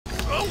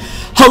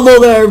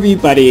Hello there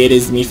everybody, it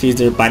is me,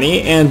 Freezer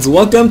Bunny, and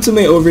welcome to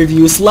my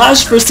overview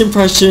 / first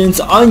impressions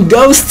on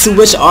Ghosts,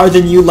 which are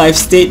the new life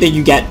state that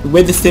you get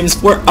with the Sims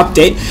 4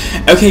 update.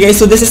 Okay guys,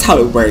 so this is how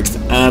it works.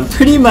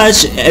 Pretty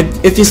much,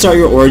 if you start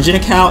your Origin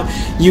account,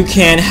 you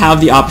can have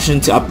the option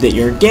to update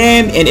your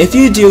game, and if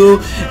you do,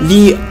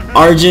 the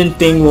Origin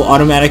thing will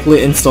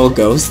automatically install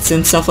Ghosts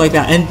and stuff like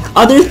that, and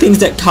other things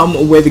that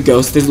come with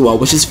Ghosts as well,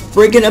 which is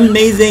freaking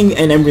amazing,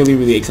 and I'm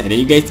really excited,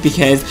 you guys,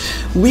 because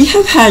we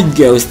have had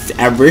Ghosts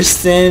ever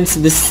since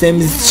The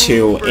Sims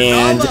 2,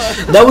 and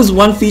that was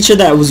one feature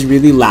that was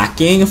really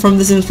lacking from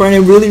The Sims 4, and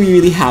I'm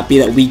really happy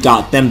that we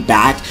got them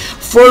back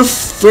for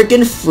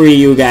freaking free,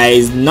 you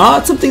guys.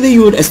 Not something that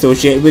you would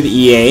associate with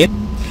EA.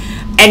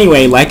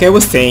 Anyway, like I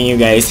was saying, you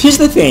guys, here's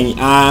the thing.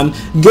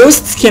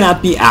 Ghosts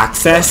cannot be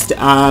accessed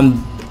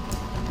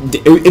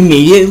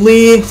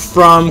immediately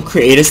from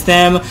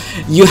CreateASim.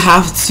 You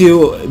have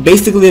to,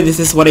 basically this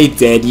is what I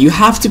did, you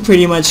have to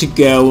pretty much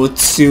go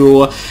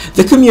to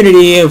the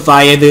community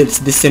via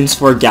the Sims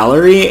 4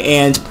 gallery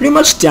and pretty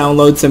much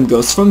download some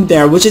Ghosts from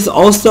there, which is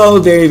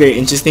also very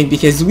interesting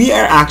because we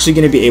are actually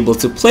going to be able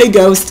to play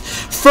Ghosts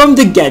from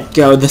the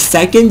get-go. The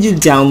second you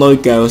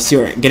download Ghosts,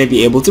 you're going to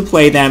be able to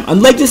play them.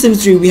 Unlike The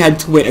Sims 3, we had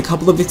to wait a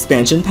couple of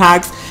expansion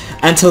packs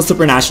until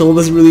Supernatural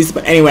was released,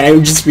 but anyway, I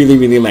just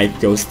really like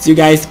Ghosts, you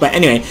guys. But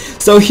anyway,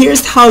 so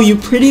here's how you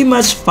pretty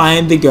much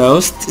find the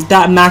Ghost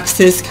that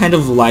Maxis kind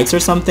of likes or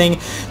something.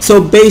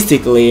 So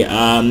basically,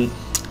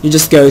 you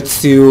just go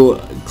to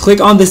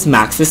click on this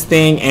Maxis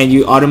thing and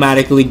you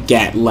automatically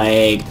get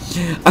like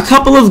a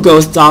couple of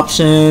Ghost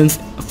options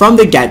from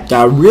the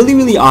get-go.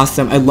 Really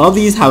awesome. I love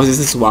these houses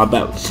as well,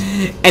 but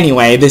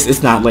anyway, this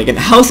is not like a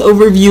house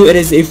overview, it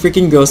is a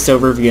freaking Ghost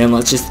overview, and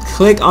let's just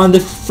click on the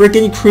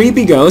freaking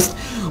creepy Ghost,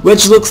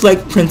 which looks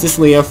like Princess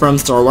Leia from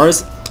Star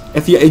Wars,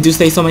 if I do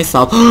say so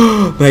myself.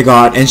 Oh my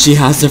god, and she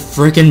has the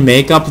freaking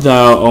makeup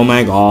though. Oh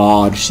my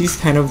god, she's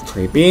kind of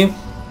creepy.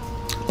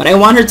 But I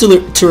want her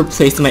to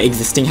replace my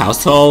existing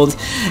household,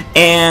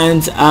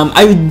 and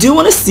I do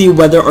want to see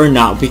whether or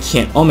not we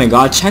can. Oh my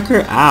god, check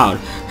her out.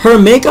 Her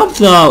makeup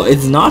though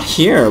is not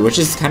here, which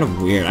is kind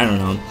of weird. I don't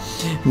know.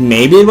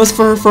 Maybe it was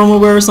for her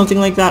firmware or something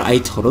like that. I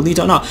totally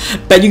don't know.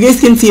 But you guys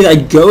can see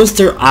that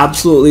Ghosts are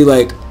absolutely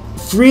like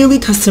freely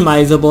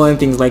customizable and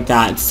things like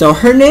that. So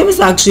her name is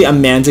actually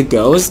Amanda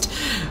Ghost.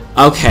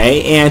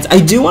 Okay, and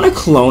I do want to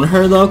clone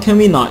her though. Can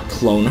we not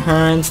clone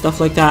her and stuff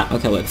like that?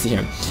 Okay, let's see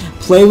here.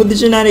 Play with the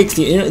genetics.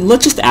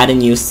 Let's just add a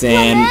new sim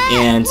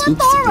and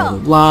oops,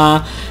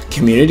 blah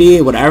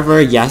community,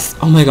 whatever. Yes.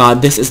 Oh my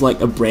god, this is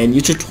like a brand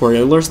new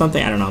tutorial or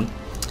something. I don't know.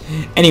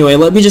 Anyway,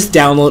 let me just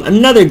download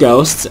another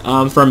Ghost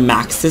from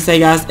Maxis, I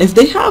guess. If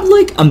they have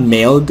like a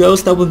male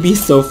Ghost, that would be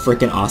so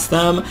freaking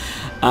awesome.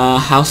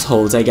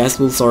 Households, I guess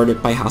we'll sort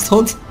it by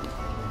households.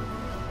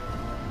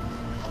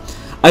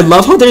 I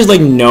love how there's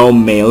like no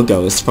male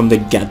Ghost from the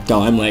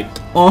get-go. I'm like,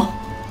 oh,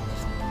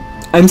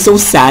 I'm so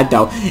sad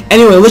though.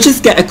 Anyway, let's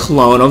just get a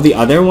clone of the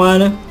other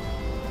one.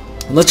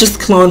 Let's just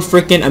clone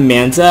freaking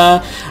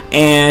Amanda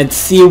and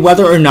see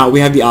whether or not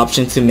we have the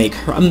option to make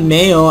her a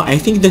male. I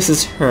think this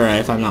is her,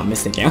 if I'm not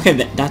mistaken. Okay,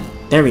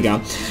 there we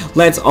go.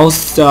 Let's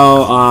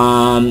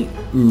also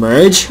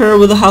merge her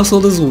with the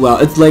household as well.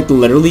 It's like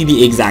literally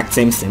the exact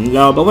same sim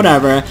though, but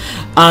whatever.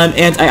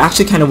 And I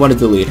actually kind of want to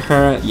delete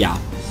her. Yeah.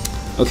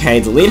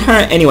 Okay, delete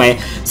her. Anyway,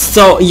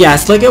 so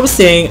yes, like I was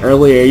saying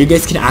earlier, you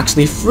guys can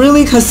actually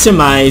freely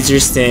customize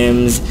your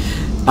Sims.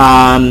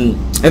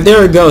 If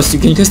there are Ghosts, you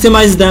can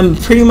customize them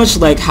pretty much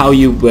like how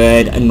you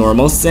would a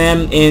normal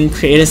sim in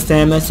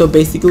CreateASim. So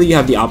basically you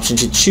have the option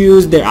to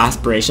choose their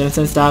aspirations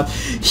and stuff.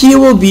 He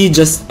will be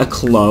just a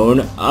clone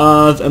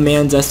of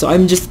Amanda, so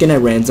I'm just gonna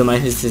randomize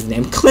his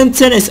name.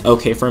 Clinton is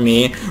okay for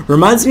me.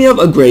 Reminds me of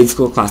a grade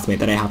school classmate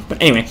that I have, but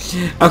anyway.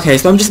 Okay,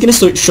 so I'm just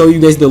gonna show you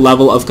guys the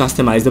level of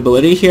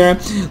customizability here.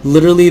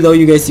 Literally though,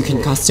 you guys, you can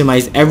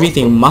customize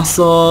everything.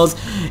 Muscles,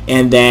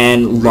 and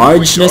then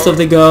largeness of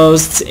the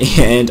Ghosts,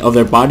 and of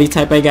their body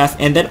type, I guess.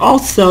 And then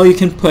also you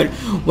can put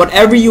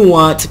whatever you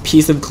want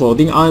piece of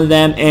clothing on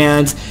them,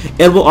 and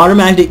it will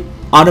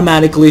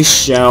automatically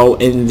show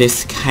in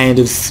this kind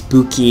of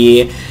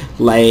spooky,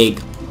 like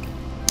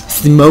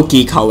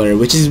smoky color,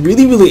 which is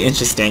really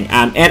interesting.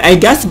 And I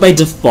guess by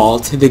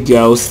default the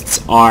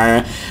Ghosts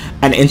are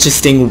an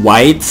interesting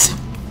white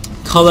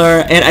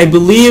color, and I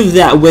believe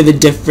that with the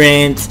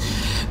different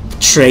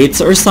traits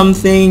or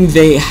something,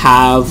 they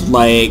have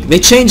like, they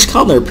change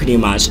color pretty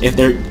much if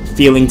they're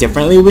feeling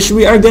differently, which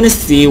we are gonna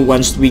see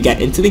once we get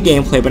into the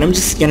gameplay. But I'm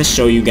just gonna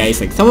show you guys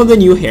like some of the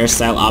new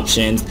hairstyle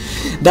options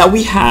that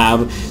we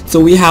have. So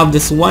we have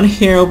this one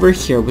hair over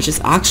here, which is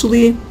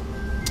actually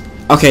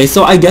okay,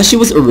 so I guess she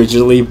was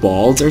originally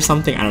bald or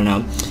something, I don't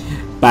know.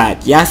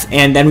 But yes,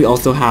 and then we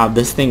also have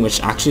this thing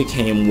which actually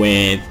came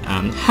with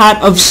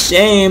Hat of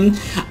Shame.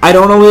 I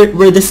don't know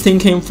where this thing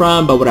came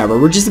from, but whatever.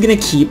 We're just gonna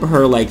keep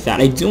her like that.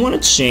 I do want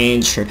to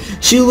change her.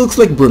 She looks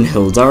like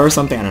Brunhilde or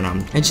something. I don't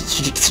know.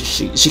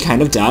 She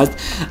kind of does.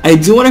 I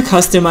do want to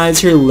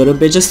customize her a little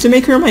bit just to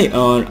make her my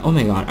own. Oh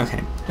my god.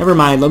 Okay, never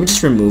mind. Let me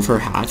just remove her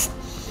hat.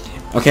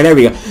 Okay, there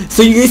we go.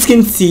 So you guys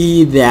can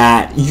see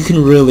that you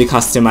can really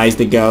customize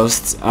the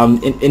ghosts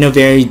in a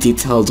very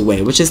detailed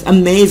way, which is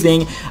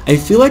amazing. I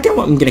feel like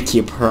I'm gonna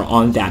keep her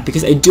on that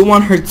because I do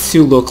want her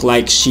to look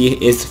like she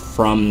is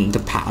from the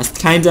past,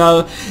 kind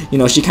of. You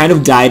know, she kind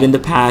of died in the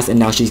past and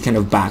now she's kind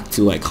of back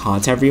to like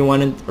haunt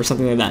everyone or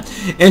something like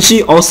that. And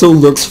she also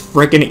looks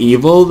freaking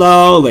evil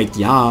though, like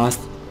yas.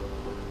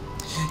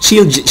 She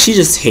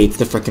just hates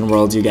the freaking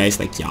world, you guys,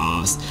 like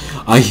yas.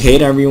 I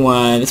hate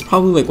everyone. It's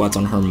probably like what's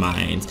on her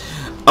mind.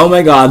 Oh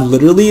my god,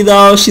 literally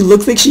though, she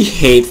looks like she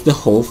hates the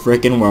whole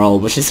freaking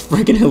world, which is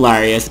freaking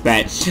hilarious.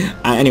 But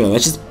anyway,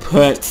 let's just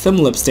put some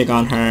lipstick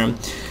on her.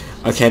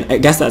 Okay, I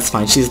guess that's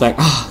fine. She's like,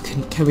 oh,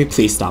 can we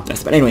please stop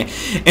this? But anyway,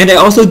 and I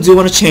also do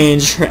want to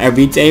change her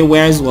everyday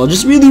wear as well.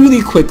 Just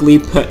really quickly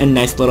put a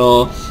nice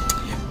little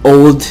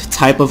old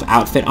type of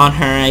outfit on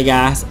her, I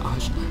guess. Oh,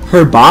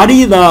 her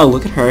body though,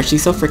 look at her,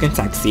 she's so freaking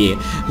sexy.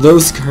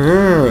 Those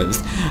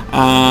curves.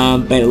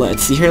 But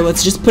let's see here,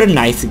 let's just put a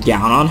nice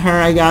gown on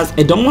her, I guess.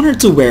 I don't want her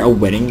to wear a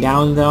wedding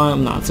gown though,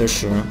 I'm not so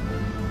sure.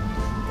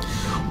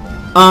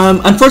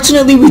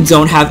 Unfortunately, we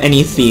don't have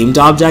any themed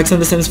objects in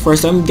The Sims 4,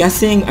 so I'm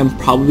guessing I'm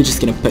probably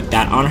just gonna put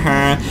that on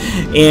her.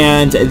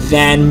 And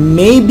then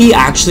maybe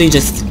actually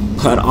just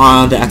put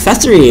on the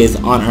accessories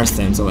on our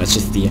sim. So let's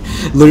just see.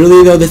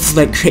 Literally though, this is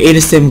like create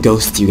a sim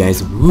ghost, you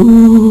guys.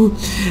 Woo!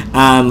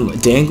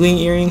 Dangling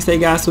earrings, I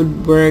guess,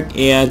 would work.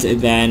 And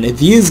then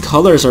these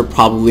colors are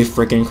probably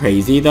freaking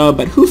crazy though,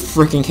 but who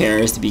freaking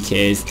cares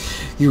because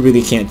you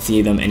really can't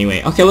see them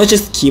anyway. Okay, let's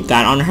just keep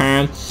that on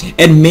her.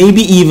 And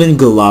maybe even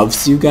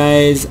gloves, you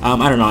guys.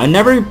 I don't know. I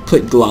never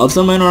put gloves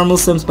on my normal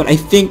sims, but I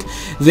think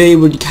they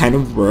would kind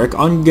of work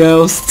on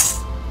ghosts.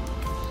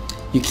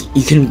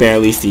 You can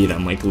barely see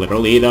them, like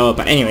literally though.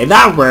 But anyway,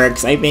 that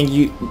works. I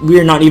think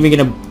we're not even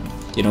gonna,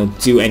 you know,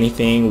 do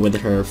anything with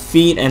her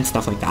feet and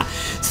stuff like that.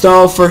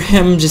 So for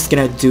him, just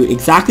gonna do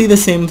exactly the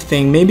same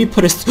thing. Maybe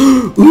put a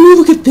ooh,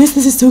 look at this.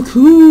 This is so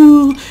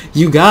cool.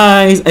 You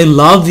guys, I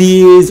love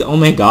these. Oh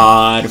my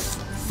god,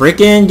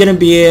 freaking gonna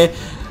be.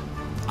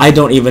 I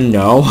don't even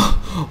know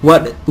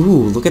what.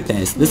 Ooh, look at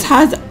this. This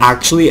has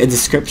actually a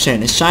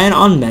description. Shine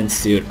on men's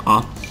suit.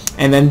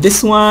 And then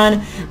this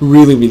one,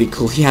 really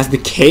cool. He has the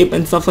cape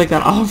and stuff like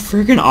that. Oh,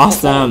 freaking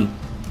awesome.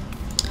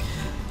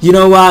 You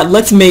know what?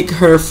 Let's make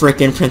her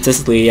freaking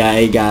Princess Leia,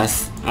 I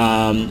guess.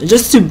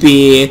 Just to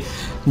be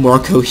more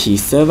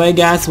cohesive, I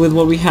guess, with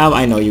what we have.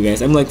 I know, you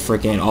guys, I'm like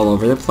freaking all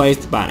over the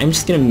place, but I'm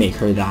just gonna make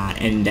her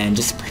that. And then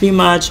just pretty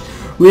much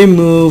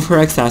remove her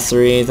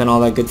accessories and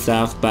all that good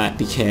stuff. But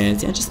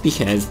because, yeah, just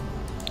because.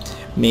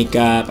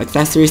 Makeup,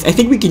 accessories. I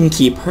think we can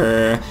keep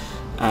her,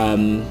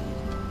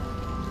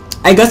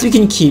 I guess we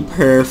can keep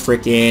her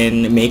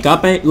freaking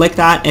makeup like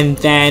that and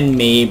then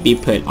maybe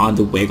put on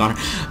the wig on her.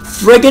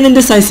 Freaking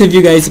indecisive,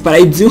 you guys, but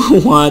I do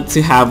want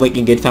to have like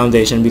a good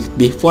foundation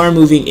before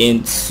moving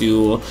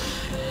into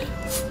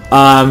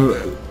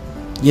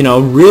you know,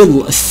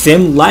 real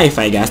sim life,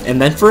 I guess.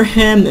 And then for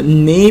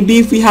him, maybe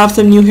if we have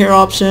some new hair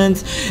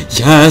options.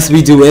 Yes,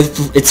 we do it.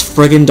 It's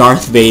friggin'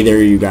 Darth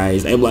Vader, you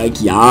guys. I'm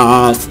like,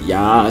 yes.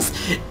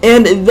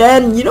 And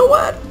then, you know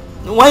what?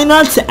 Why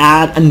not to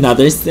add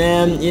another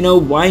sim? You know,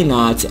 why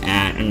not to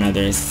add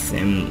another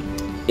sim?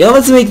 Yeah,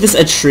 let's make this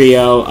a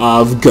trio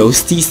of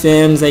ghosty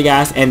sims, I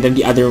guess, and then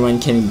the other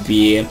one can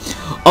be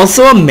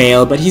also a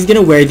male, but he's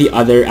gonna wear the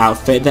other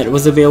outfit that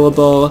was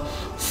available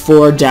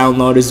for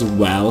download as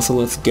well. So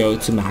let's go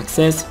to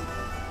Maxis.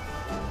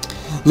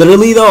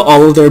 Literally though,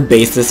 all of their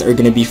bases are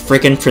gonna be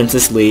freaking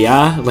Princess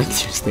Leia. Like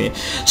seriously,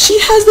 she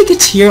has like a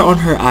tear on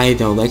her eye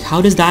though. Like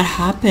how does that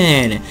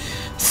happen?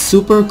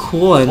 Super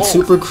cool and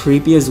super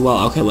creepy as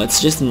well. Okay,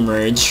 let's just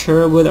merge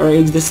her with our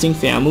existing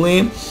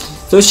family.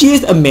 So she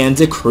is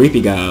Amanda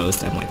Creepy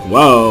Ghost. I'm like,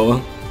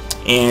 whoa.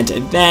 And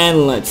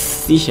then let's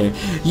see here.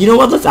 You know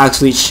what? Let's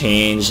actually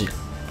change.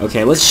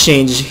 Okay, let's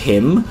change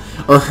him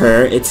or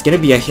her. It's gonna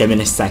be a him in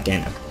a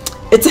second.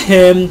 It's a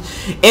him.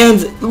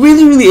 And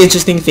really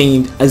interesting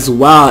thing as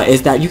well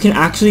is that you can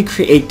actually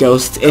create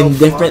ghosts in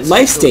different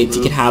life states.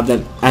 You can have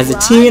them as a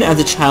teen, as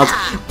a child,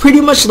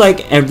 pretty much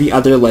like every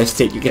other life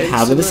state you can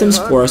have in The Sims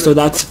 4. So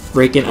that's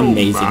freaking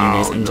amazing, you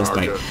guys. I'm just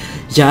like,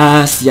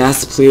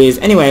 yes, please.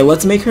 Anyway,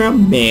 let's make her a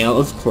male,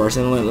 of course,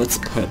 and let's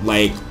put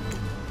like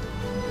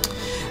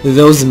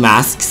those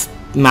mask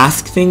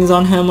things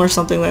on him or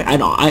something like.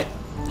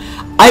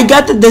 I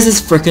got that this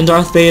is freaking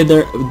Darth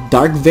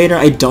Vader.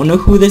 I don't know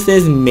who this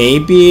is.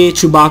 Maybe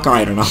Chewbacca.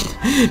 I don't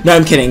know. No,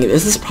 I'm kidding.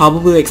 This is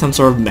probably like some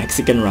sort of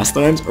Mexican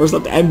wrestler or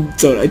something. I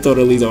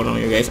totally don't know,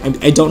 you guys.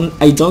 I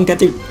don't get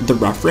the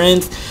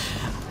reference.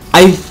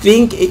 I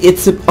think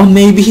it's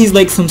maybe he's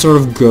like some sort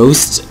of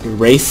ghost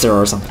racer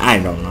or something. I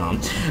don't know.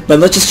 But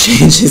let's just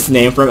change his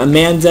name from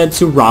Amanda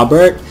to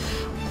Robert.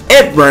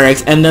 It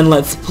works. And then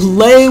let's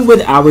play with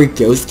our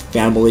ghost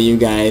family, you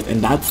guys.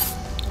 And that's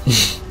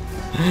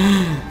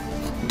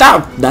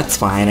that's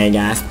fine, I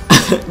guess.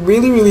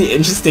 really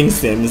interesting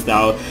sims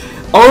though.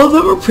 All of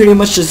them are pretty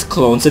much just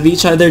clones of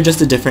each other,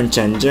 just a different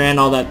gender and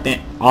all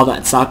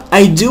that stuff.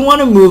 I do want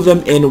to move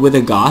them in with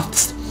the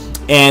goths,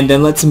 and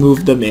then let's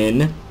move them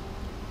in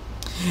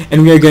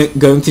and we are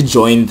going to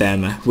join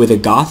them with a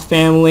goth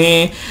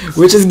family,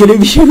 which is gonna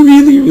be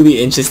really,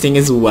 really interesting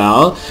as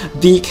well,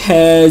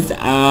 because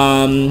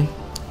the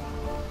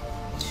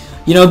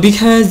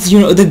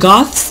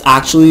goths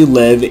actually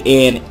live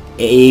in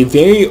a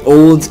very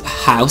old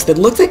house that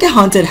looks like a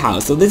haunted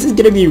house. So this is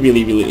gonna be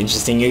really, really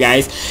interesting, you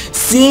guys.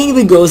 Seeing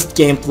the ghost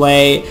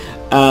gameplay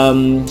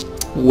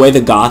with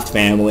the goth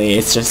family,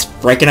 it's just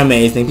freaking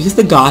amazing, because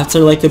the goths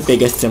are like the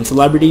biggest sim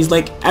celebrities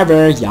like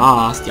ever.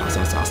 Yes.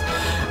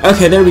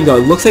 Okay, there we go.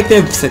 Looks like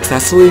they've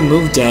successfully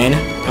moved in.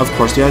 Of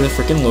course, we have the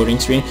freaking loading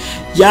screen.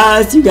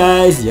 Yes, you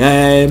guys,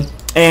 yay.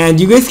 And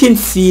you guys can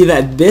see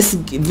that this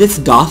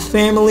goth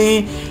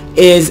family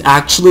is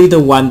actually the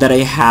one that I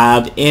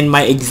have in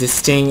my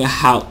existing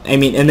house. I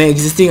mean, in the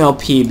existing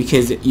LP,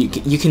 because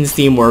you can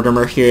see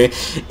Mortimer here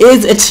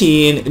is a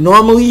teen.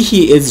 Normally,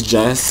 he is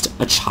just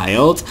a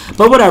child,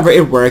 but whatever,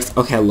 it works.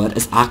 Okay, let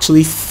us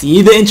actually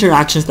see the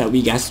interactions that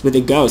we get with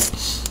the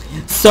ghosts.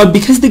 So,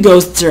 because the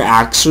ghosts are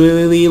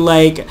actually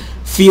like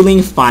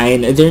feeling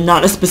fine, they're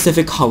not a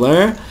specific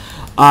color.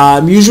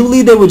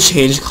 Usually they would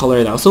change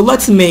color though. So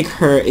let's make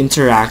her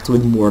interact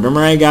with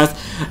Mortimer, I guess.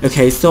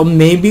 Okay, so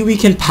maybe we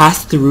can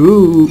pass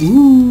through.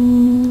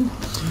 Ooh.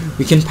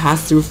 We can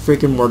pass through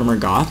freaking Mortimer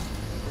Goth.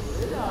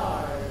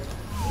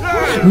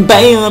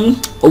 Bam!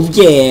 Oh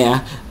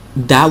yeah!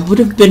 That would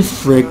have been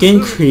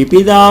freaking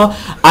creepy though.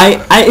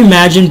 I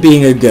imagine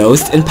being a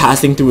ghost and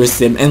passing through a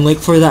sim, and like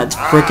for that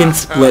freaking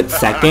split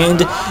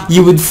second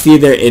you would see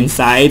their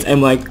insides.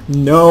 I'm like,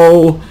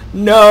 no.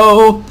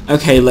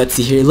 Okay, let's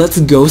see here. Let's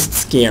ghost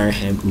scare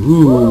him.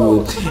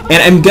 Ooh.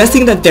 And I'm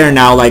guessing that they're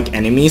now like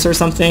enemies or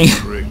something.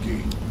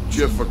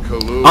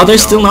 Oh, they're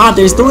still not.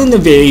 They're still in the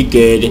very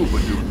good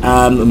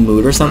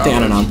mood or something. I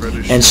don't know.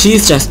 And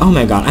she's just, oh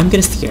my god, I'm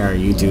gonna scare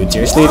you, dude.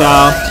 Seriously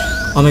though.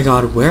 Oh my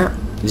god, where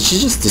did she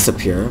just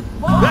disappear?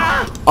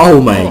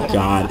 Oh my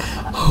god.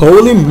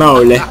 Holy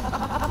moly.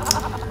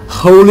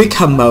 Holy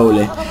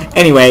camole.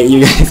 Anyway,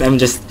 you guys, I'm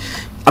just...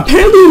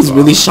 Apparently I was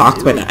really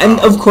shocked by that. And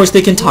of course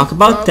they can talk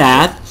about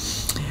that.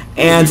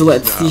 And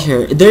let's see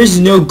here. There's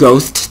no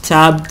ghost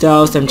tab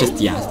though, so I'm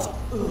just... Yes.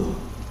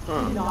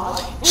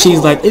 She's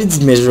like, it's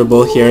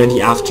miserable here in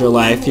the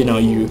afterlife. You know,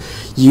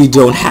 you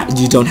don't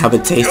have a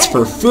taste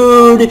for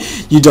food,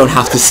 you don't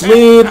have to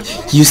sleep,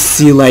 you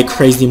see like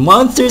crazy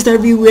monsters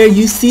everywhere,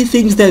 you see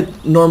things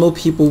that normal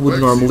people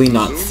would normally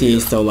not see.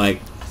 So like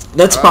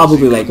that's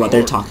probably like what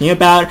they're talking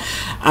about.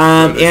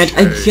 And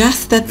I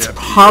guess that's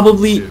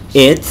probably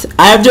it.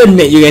 I have to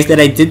admit, you guys, that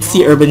I did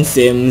see Urban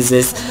Sims'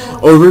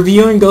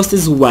 overview and Ghost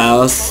as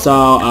well, so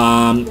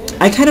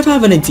I kind of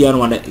have an idea on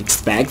what to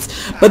expect.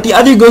 But the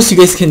other ghosts you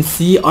guys can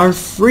see are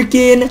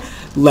freaking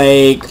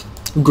like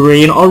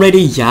green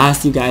already.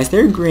 Yes, you guys,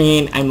 they're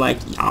green. I'm like,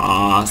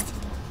 yes.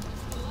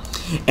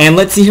 And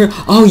let's see here.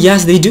 Oh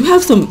yes, they do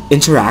have some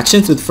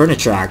interactions with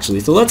furniture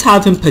actually. So let's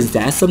have him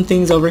possess some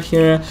things over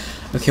here.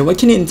 Okay, what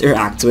can he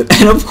interact with?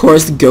 And of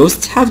course,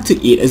 ghosts have to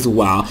eat as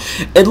well.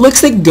 It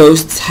looks like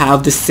ghosts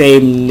have the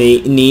same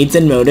needs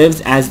and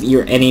motives as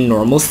any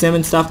normal sim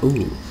and stuff.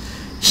 Ooh.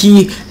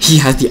 He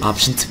has the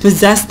option to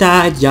possess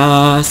that.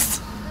 Yes.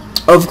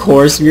 Of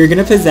course, we're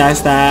gonna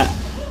possess that.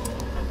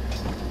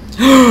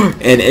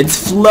 And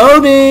it's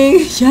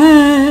floating.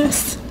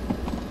 Yes.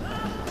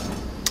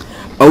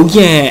 Oh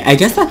yeah, I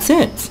guess that's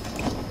it.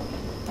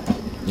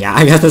 Yeah,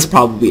 I guess that's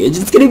probably it.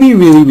 It's gonna be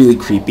really, really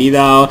creepy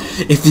though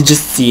if you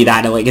just see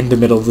that like in the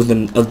middle of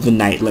the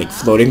night, like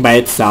floating by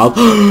itself.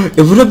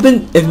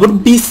 It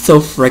would be so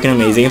freaking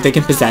amazing if they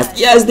can possess.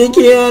 Yes, they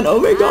can. Oh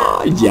my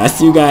god.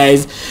 Yes, you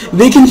guys,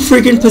 they can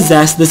freaking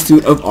possess the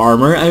suit of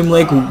armor. I'm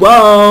like,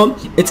 whoa.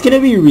 It's gonna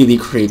be really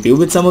creepy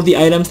with some of the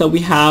items that we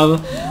have.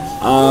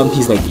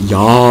 He's like,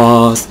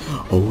 yes.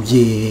 Oh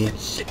yeah.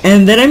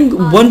 And then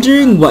I'm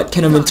wondering what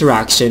kind of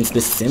interactions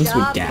the Sims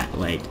would get.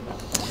 Like,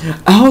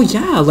 oh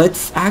yeah,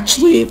 let's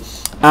actually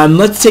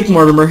let's take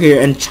Mortimer here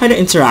and try to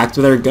interact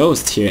with our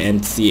ghost here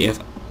and see if,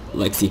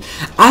 let's see,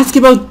 ask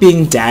about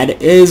being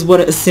dead is what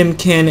a sim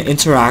can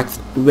interact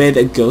with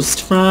a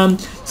ghost from.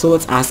 So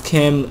let's ask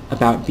him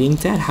about being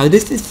dead. How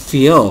does it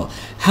feel?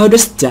 How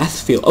does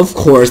death feel? Of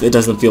course it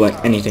doesn't feel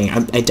like anything.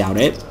 I doubt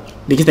it,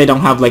 because they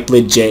don't have like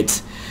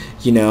legit,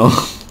 you know,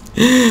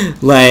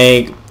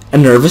 like a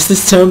nervous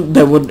system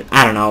that would,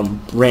 I don't know,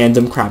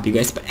 random crap, you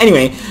guys. But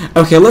anyway,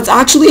 okay, let's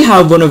actually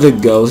have one of the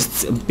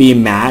ghosts be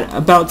mad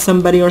about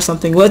somebody or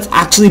something. Let's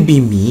actually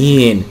be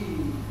mean.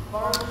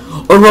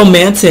 Or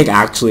romantic,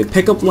 actually.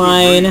 Pickup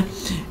line.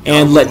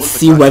 And let's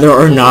see whether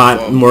or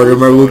not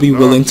Mortimer will be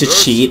willing to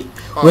cheat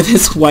with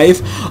his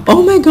wife.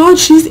 Oh my god,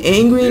 she's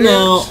angry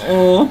now.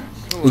 Oh.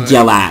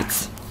 Yell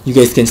at. You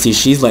guys can see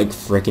she's like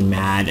freaking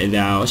mad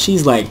now.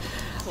 She's like,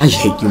 I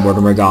hate you,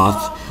 Mortimer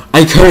Goth.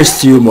 I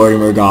curse you,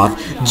 Mortimer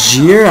Goth.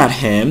 Jeer at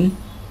him.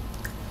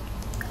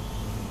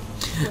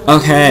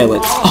 Okay,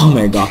 let's... Oh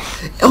my god.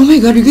 Oh my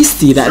god, you guys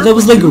see that? That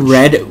was like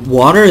red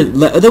water.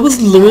 That was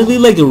literally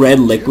like red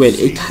liquid.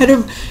 It kind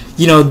of,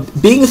 you know,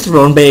 being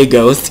thrown by a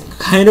ghost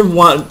kind of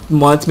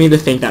wants me to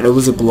think that it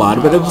was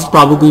blood, but it was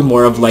probably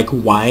more of like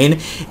wine,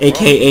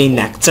 aka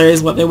nectar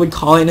is what they would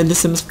call it in The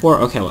Sims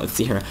 4. Okay, let's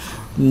see here.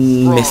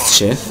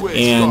 Mischief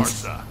and...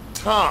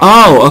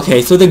 Oh,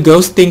 okay, so the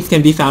ghost things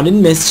can be found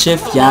in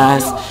Mischief,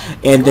 yes.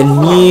 And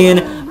then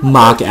mean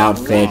mock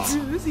outfit.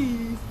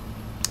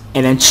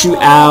 And then chew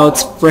out,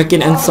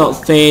 frickin'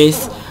 insult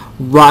face,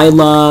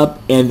 rile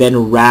up, and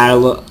then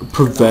rattle,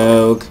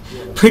 provoke.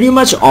 Pretty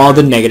much all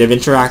the negative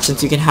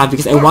interactions you can have,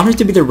 because I want her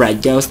to be the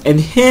red ghost, and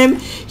him,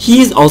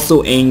 he's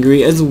also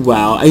angry as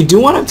well. I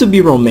do want him to be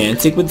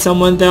romantic with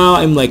someone though.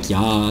 I'm like,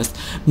 yes.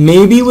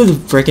 Maybe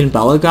with frickin'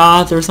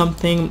 Belagoth or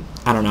something.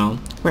 I don't know.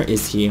 Where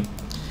is he?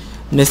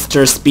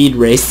 Mr. Speed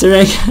Racer,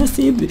 I guess.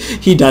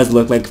 He does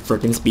look like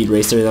frickin' Speed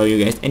Racer though,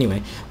 you guys.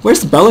 Anyway,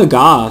 where's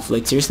Belagoth?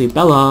 Like, seriously,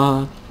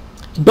 Bella.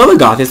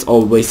 Belagoth is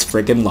always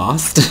freaking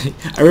lost.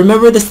 I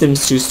remember the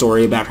Sims 2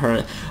 story about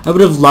her. I would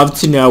have loved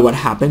to know what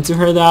happened to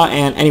her though.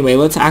 And anyway,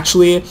 let's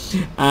actually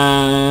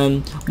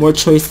more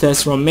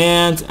choices,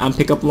 romance,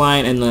 pickup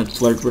line, and then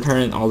flirt with her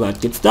and all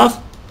that good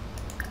stuff.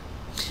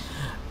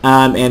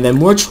 And then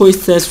more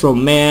choices,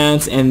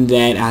 romance, and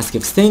then ask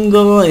if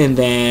single, and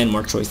then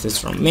more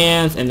choices,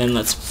 romance, and then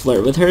let's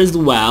flirt with her as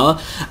well.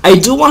 I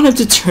do want him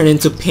to turn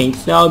into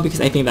pink though, because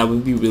I think that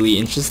would be really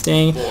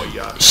interesting.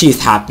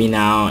 She's happy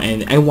now,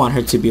 and I want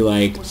her to be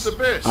like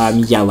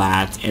yell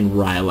at and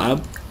rile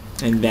up.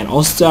 And then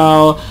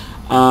also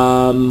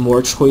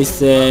more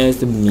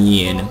choices,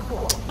 mean.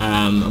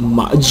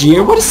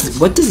 Jeer,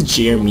 what does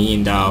jeer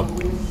mean though?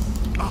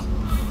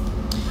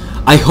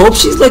 I hope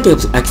she's like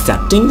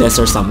accepting this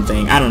or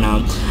something. I don't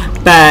know.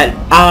 But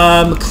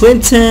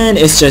Clinton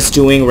is just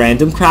doing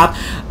random crap.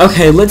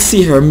 Okay, let's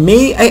see her.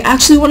 I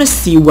actually want to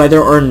see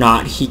whether or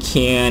not he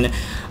can.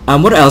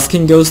 What else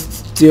can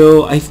ghosts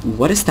do?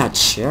 What is that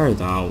chair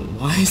though?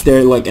 Why is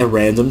there like a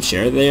random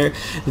chair there?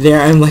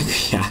 I'm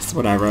like, yes,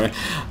 whatever.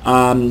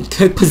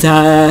 Could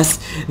possess.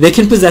 They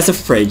can possess a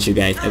fridge, you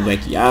guys. I'm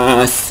like,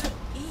 yes.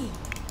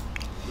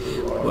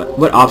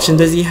 What option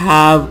does he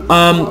have?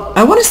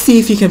 I want to see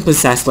if he can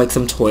possess like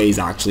some toys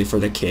actually for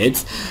the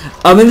kids.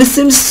 In The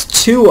Sims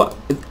 2,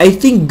 I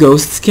think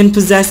ghosts can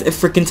possess a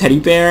freaking teddy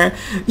bear.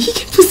 He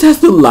can possess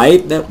the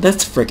light.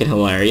 That's freaking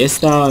hilarious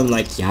though. I'm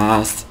like,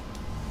 yes.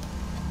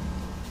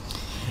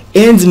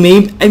 And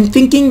maybe I'm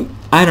thinking,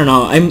 I don't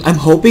know. I'm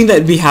hoping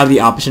that we have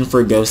the option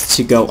for ghosts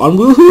to go on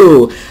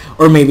Woohoo,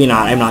 or maybe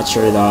not. I'm not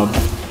sure though.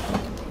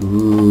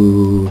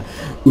 Ooh,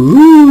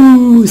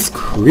 it's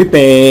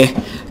creepy.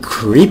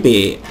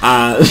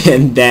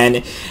 And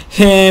then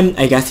him,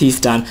 I guess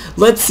he's done.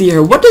 Let's see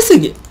here. What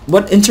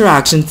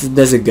interactions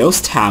does a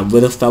ghost have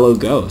with a fellow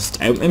ghost?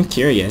 I'm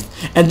curious.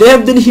 And they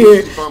have been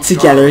here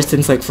together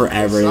since like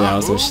forever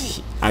though. So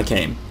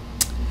okay.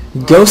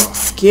 Ghost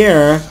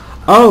scare.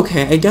 Oh,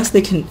 okay. I guess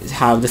they can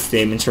have the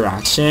same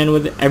interaction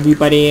with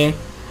everybody.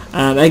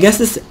 I guess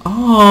this.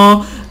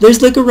 Oh,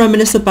 there's like a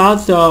reminisce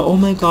about though. Oh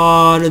my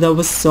god, that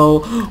was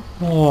so.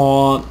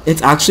 Oh,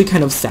 it's actually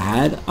kind of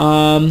sad.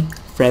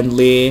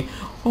 Friendly.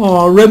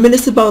 Oh,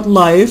 reminisce about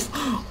life.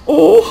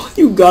 Oh,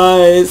 you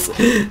guys.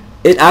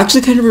 It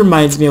actually kind of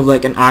reminds me of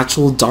like an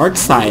actual dark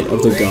side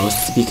of the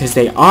ghosts, because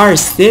they are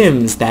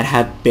Sims that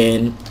have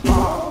been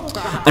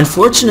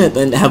unfortunate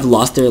and have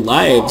lost their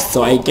lives.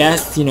 So I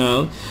guess, you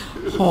know,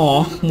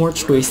 oh, more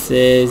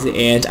choices.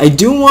 And I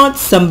do want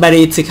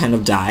somebody to kind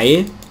of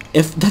die,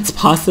 if that's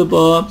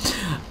possible.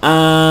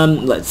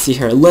 Let's see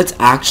here. Let's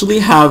actually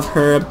have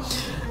her.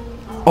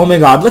 Oh my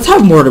god, let's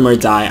have Mortimer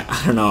die.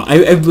 I don't know.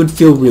 I would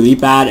feel really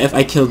bad if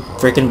I killed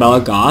frickin'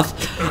 Belagoth.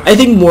 I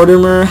think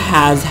Mortimer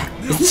has...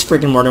 Is this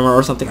frickin' Mortimer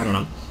or something? I don't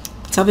know.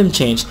 Let's have him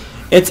change.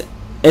 It's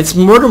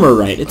Mortimer,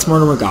 right? It's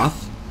Mortimer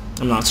Goth.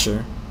 I'm not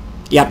sure.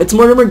 Yep, it's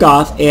Mortimer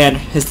Goth, and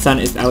his son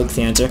is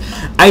Alexander.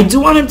 I do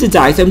want him to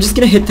die, so I'm just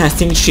gonna hit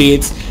testing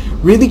sheets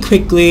really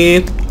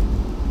quickly.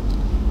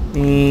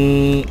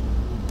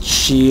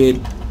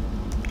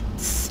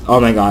 Sheets.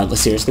 Oh my god,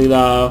 seriously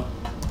though.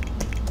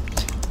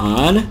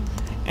 On.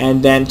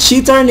 And then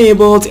cheats are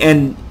enabled,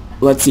 and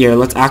let's see here.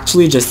 Let's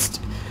actually just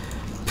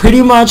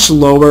pretty much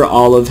lower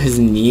all of his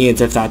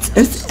needs if that's...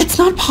 It's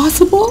not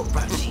possible?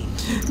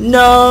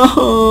 No!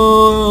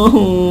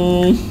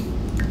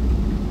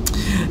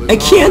 I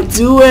can't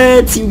do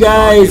it, you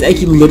guys! I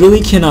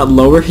literally cannot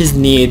lower his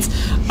needs.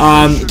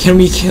 Can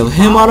we kill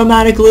him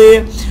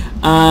automatically?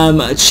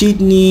 Cheat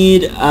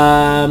need,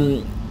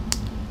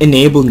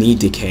 enable need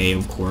decay,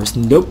 of course.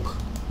 Nope.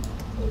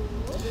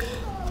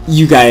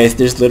 You guys,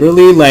 there's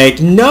literally like,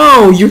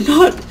 no, you're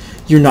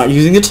not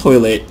using the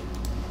toilet.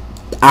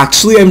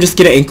 Actually, I'm just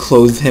gonna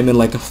enclose him in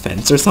like a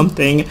fence or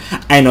something.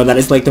 I know that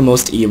is like the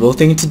most evil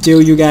thing to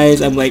do, you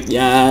guys. I'm like,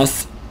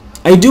 yes.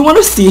 I do want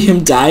to see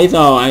him die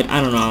though. I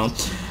don't know.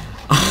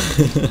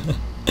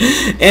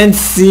 And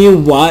see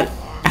what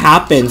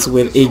happens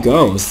with a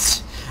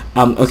ghost.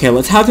 Okay,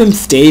 let's have him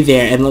stay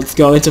there, and let's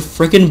go into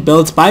frickin'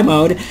 build by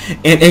mode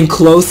and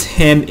enclose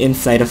him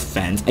inside a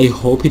fence. I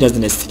hope he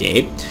doesn't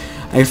escape.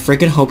 I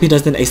freaking hope he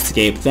doesn't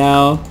escape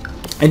though.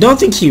 I don't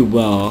think he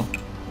will.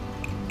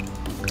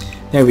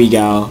 There we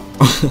go.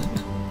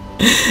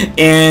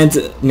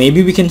 And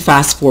maybe we can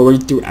fast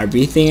forward through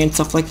everything and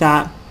stuff like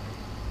that.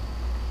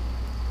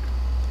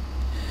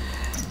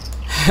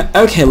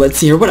 Okay, let's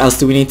see here. What else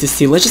do we need to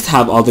see? Let's just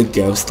have all the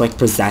ghosts like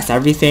possess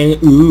everything.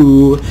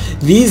 Ooh,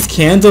 these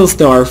candles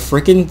though are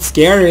freaking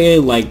scary.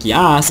 Like,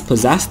 yes,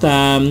 possess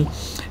them.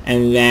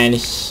 And then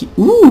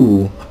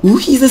ooh,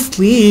 he's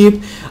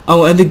asleep.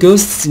 Oh, and the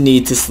ghosts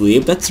need to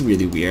sleep. That's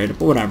really weird,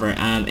 but whatever.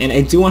 And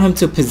I do want him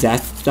to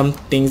possess some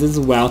things as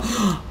well.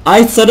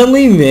 I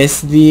suddenly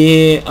missed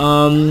the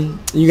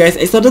you guys,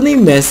 I suddenly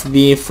missed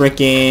the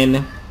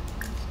freaking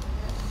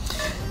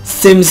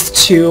Sims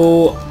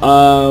 2,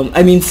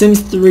 I mean Sims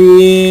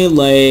 3,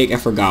 like, I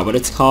forgot what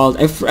it's called.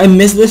 I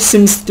missed the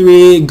Sims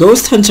 3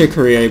 Ghost Hunter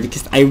career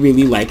because I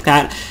really like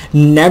that.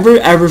 Never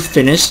ever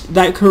finished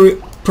that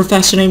career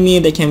profession. I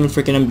mean, they came with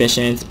freaking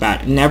ambitions,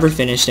 but never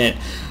finished it.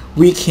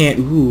 We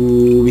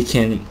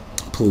can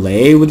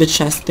play with the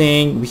chest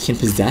thing. We can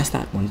possess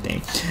that one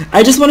thing.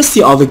 I just want to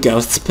see all the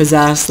ghosts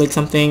possess like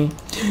something.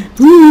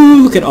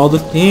 Ooh, look at all the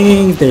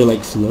things. They're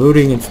like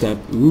floating and stuff.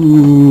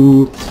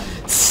 Ooh.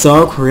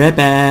 So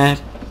creepy,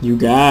 you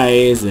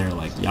guys. They're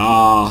like,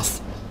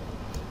 yas.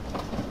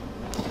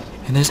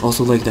 And there's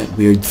also like that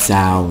weird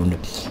sound,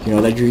 you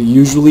know, that you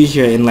usually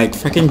hear in like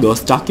freaking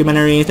ghost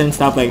documentaries and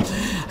stuff. Like,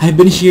 I've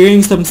been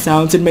hearing some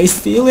sounds in my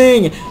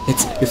ceiling.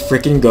 It's a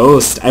freaking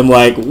ghost. I'm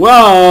like,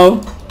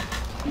 whoa.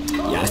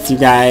 Yes, you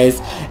guys.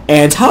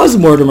 And how's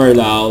Mortimer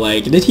though?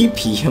 Like, did he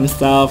pee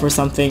himself or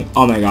something?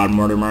 Oh my god,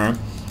 Mortimer.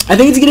 I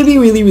think it's gonna be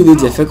really, really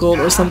difficult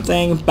or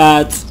something,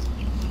 but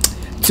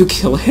to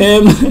kill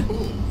him,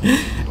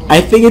 I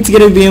think it's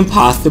gonna be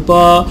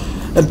impossible.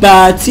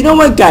 But you know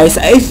what, guys,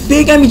 I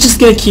think I'm just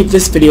gonna keep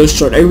this video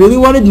short. I really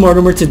wanted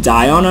Mortimer to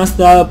die on us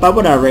though, but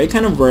whatever, it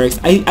kind of works.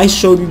 I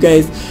showed you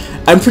guys.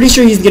 I'm pretty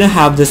sure he's gonna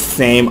have the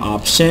same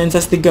options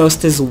as the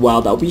ghost as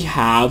well that we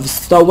have.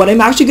 So what I'm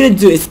actually gonna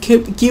do is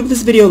keep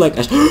this video like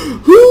a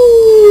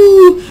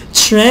woo,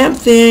 tramp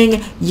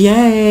thing.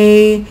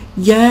 Yay,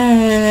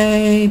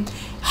 yay,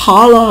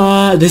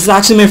 holla. This is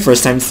actually my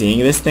first time seeing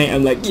this thing.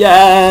 I'm like,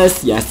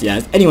 yes, yes,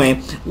 yes.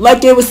 Anyway,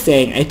 like I was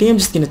saying, I think I'm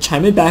just gonna try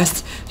my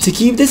best to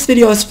keep this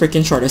video as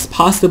freaking short as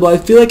possible. I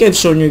feel like I've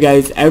shown you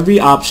guys every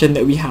option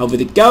that we have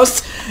with the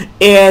ghost,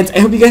 and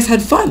I hope you guys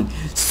had fun.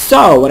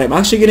 So what I'm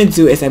actually gonna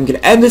do is I'm gonna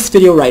end this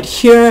video right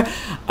here.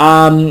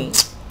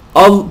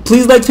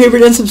 Please like,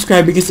 favorite, and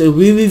subscribe because it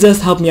really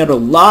does help me out a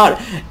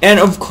lot. And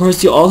of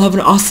course, you all have an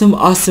awesome,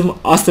 awesome,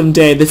 awesome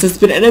day. This has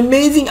been an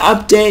amazing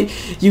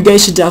update. You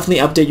guys should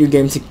definitely update your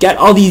game to get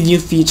all these new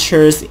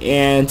features.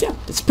 And yeah,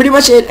 that's pretty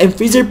much it. I'm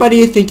Freezer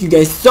Buddy. Thank you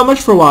guys so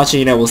much for watching,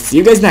 and I will see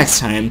you guys next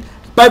time.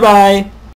 Bye bye.